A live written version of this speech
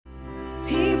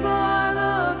People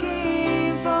are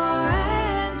looking for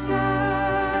answers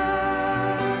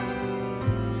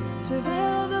to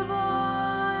fill the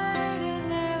void in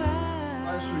their lives.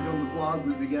 Last week on the vlog,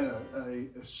 we began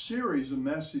a series of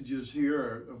messages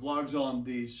here, vlogs on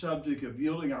the subject of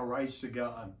yielding our rights to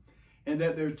God. And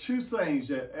that there are two things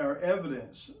that are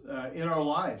evidence in our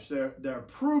lives that are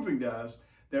proving to us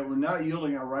that we're not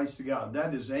yielding our rights to God.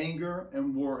 That is anger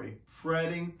and worry,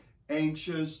 fretting,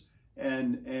 anxious,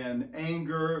 and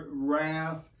anger,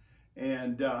 wrath,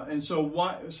 and so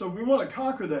we want to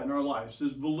conquer that in our lives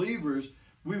as believers.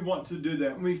 We want to do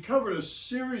that. And we covered a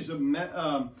series of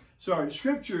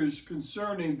scriptures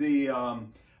concerning the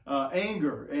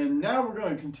anger, and now we're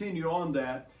going to continue on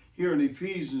that here in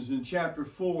Ephesians in chapter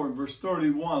 4 and verse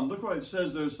 31. Look what it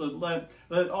says there. It says, let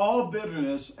all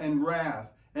bitterness and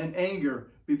wrath and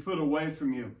anger be put away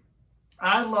from you.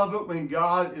 I love it when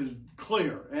God is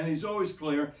clear, and he's always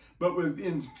clear, but with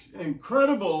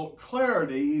incredible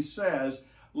clarity, he says,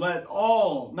 let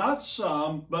all, not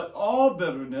some, but all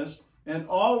bitterness and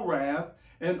all wrath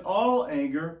and all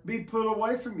anger be put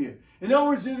away from you. In other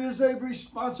words, it is a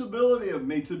responsibility of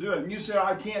me to do it. And you say,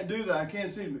 I can't do that. I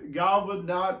can't see. God would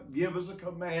not give us a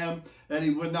command that he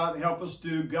would not help us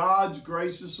do. God's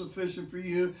grace is sufficient for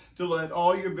you to let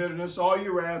all your bitterness, all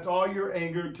your wrath, all your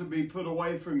anger to be put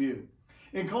away from you.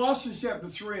 In Colossians chapter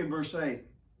 3 and verse 8,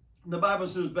 the Bible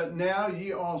says, but now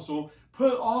ye also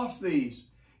put off these.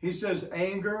 He says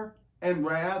anger and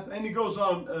wrath, and he goes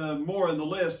on more in the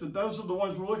list, but those are the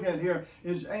ones we're looking at here,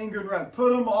 is anger and wrath.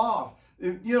 Put them off.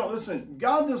 You know, listen,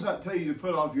 God does not tell you to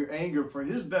put off your anger for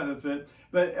his benefit,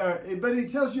 but he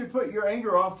tells you to put your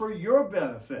anger off for your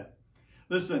benefit.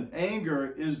 Listen,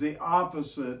 anger is the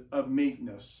opposite of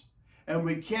meekness. And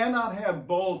we cannot have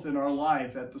both in our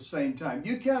life at the same time.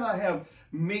 You cannot have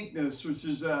meekness, which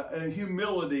is a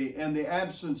humility and the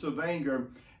absence of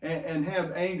anger, and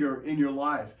have anger in your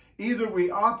life. Either we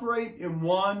operate in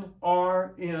one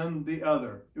or in the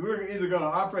other. We're either going to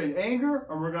operate in anger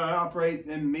or we're going to operate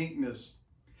in meekness.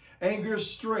 Anger is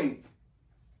strength.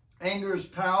 Anger is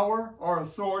power or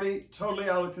authority, totally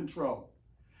out of control.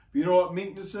 You know what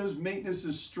meekness is? Meekness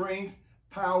is strength,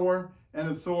 power, and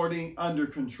authority under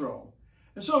control.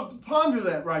 And so ponder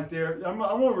that right there. I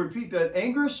want to repeat that.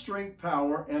 Anger is strength,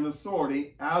 power, and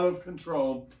authority out of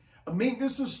control.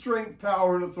 Meekness is strength,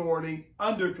 power, and authority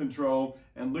under control.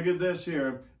 And look at this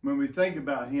here. When we think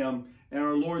about him and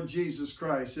our Lord Jesus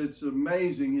Christ, it's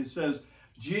amazing. It says,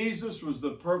 Jesus was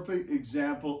the perfect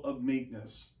example of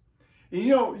meekness. And you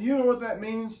know what that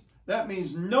means? That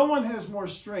means no one has more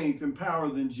strength and power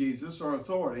than Jesus or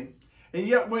authority. And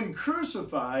yet when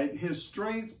crucified, his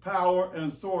strength, power,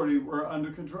 and authority were under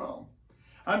control.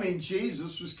 I mean,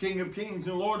 Jesus was King of Kings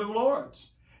and Lord of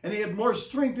Lords. And he had more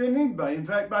strength than anybody. In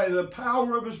fact, by the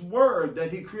power of his word that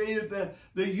he created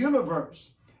the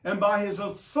universe. And by his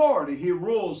authority, he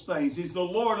rules things. He's the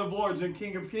Lord of Lords and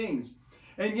King of Kings.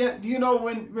 And yet, you know,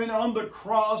 when on the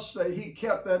cross, he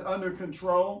kept that under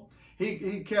control.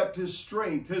 He kept his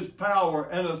strength, his power,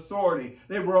 and authority.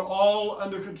 They were all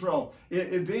under control.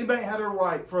 If anybody had a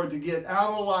right for it to get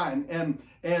out of line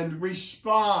and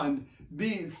respond,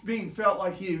 being felt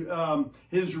like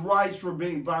his rights were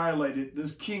being violated,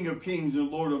 this King of Kings and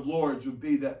Lord of Lords would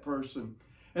be that person.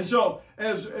 And so,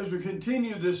 as we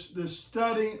continue this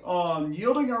study on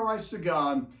yielding our rights to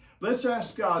God, let's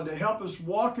ask God to help us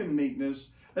walk in meekness.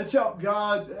 Let's ask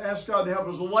God to help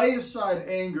us lay aside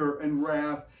anger and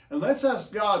wrath. And let's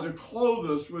ask God to clothe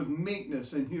us with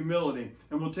meekness and humility.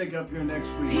 And we'll take up here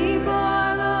next week. People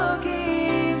are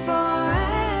looking for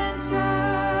answers.